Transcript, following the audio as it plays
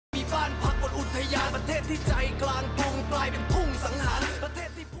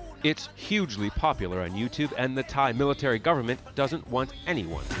It's hugely popular on YouTube, and the Thai military government doesn't want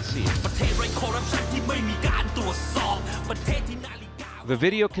anyone to see it. The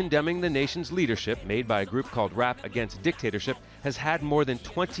video condemning the nation's leadership, made by a group called Rap Against Dictatorship, has had more than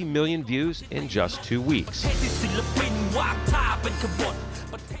 20 million views in just 2 weeks,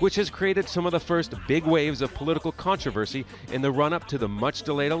 which has created some of the first big waves of political controversy in the run-up to the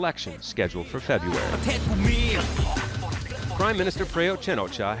much-delayed election scheduled for February. Prime Minister Prayut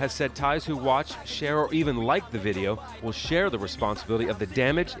Chan-o-cha has said Thais who watch, share, or even like the video will share the responsibility of the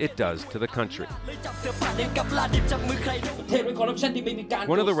damage it does to the country.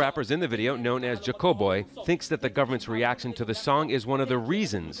 One of the rappers in the video, known as Jacoboy, thinks that the government's reaction to the song is one of the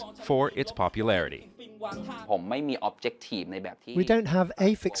reasons for its popularity. We don't have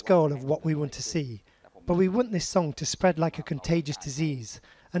a fixed goal of what we want to see, but we want this song to spread like a contagious disease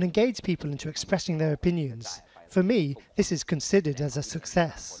and engage people into expressing their opinions. For me, this is considered as a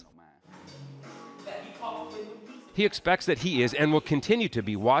success. He expects that he is and will continue to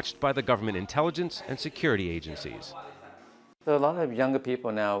be watched by the government intelligence and security agencies. So a lot of younger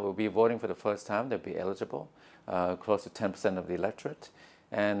people now will be voting for the first time. They'll be eligible, close to 10% of the electorate.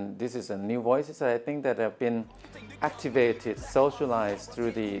 And this is a new voices, I think, that have been activated, socialized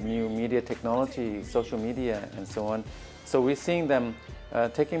through the new media technology, social media, and so on. So we're seeing them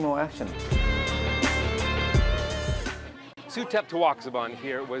taking more action. Suthep Thawornsaban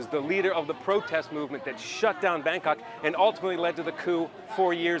here was the leader of the protest movement that shut down Bangkok and ultimately led to the coup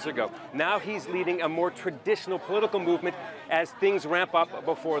 4 years ago. Now he's leading a more traditional political movement as things ramp up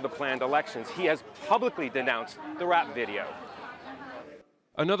before the planned elections. He has publicly denounced the rap video.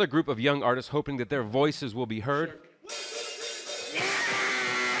 Another group of young artists hoping that their voices will be heard,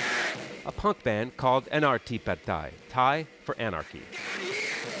 a punk band called NRT Pad Thai, Thai for Anarchy.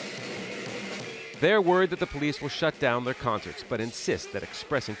 They're worried that the police will shut down their concerts, but insist that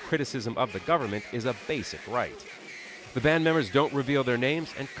expressing criticism of the government is a basic right. The band members don't reveal their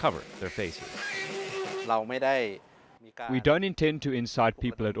names and cover their faces. We don't intend to incite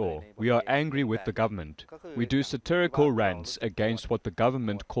people at all. We are angry with the government. We do satirical rants against what the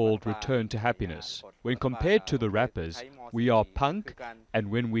government called return to happiness. When compared to the rappers, we are punk, and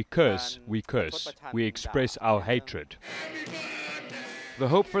when we curse, we curse. We express our hatred. The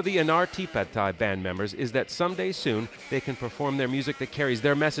hope for the NRT Pad Thai band members is that someday soon they can perform their music that carries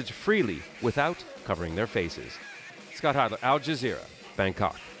their message freely without covering their faces. Scott Heidler, Al Jazeera,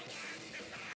 Bangkok.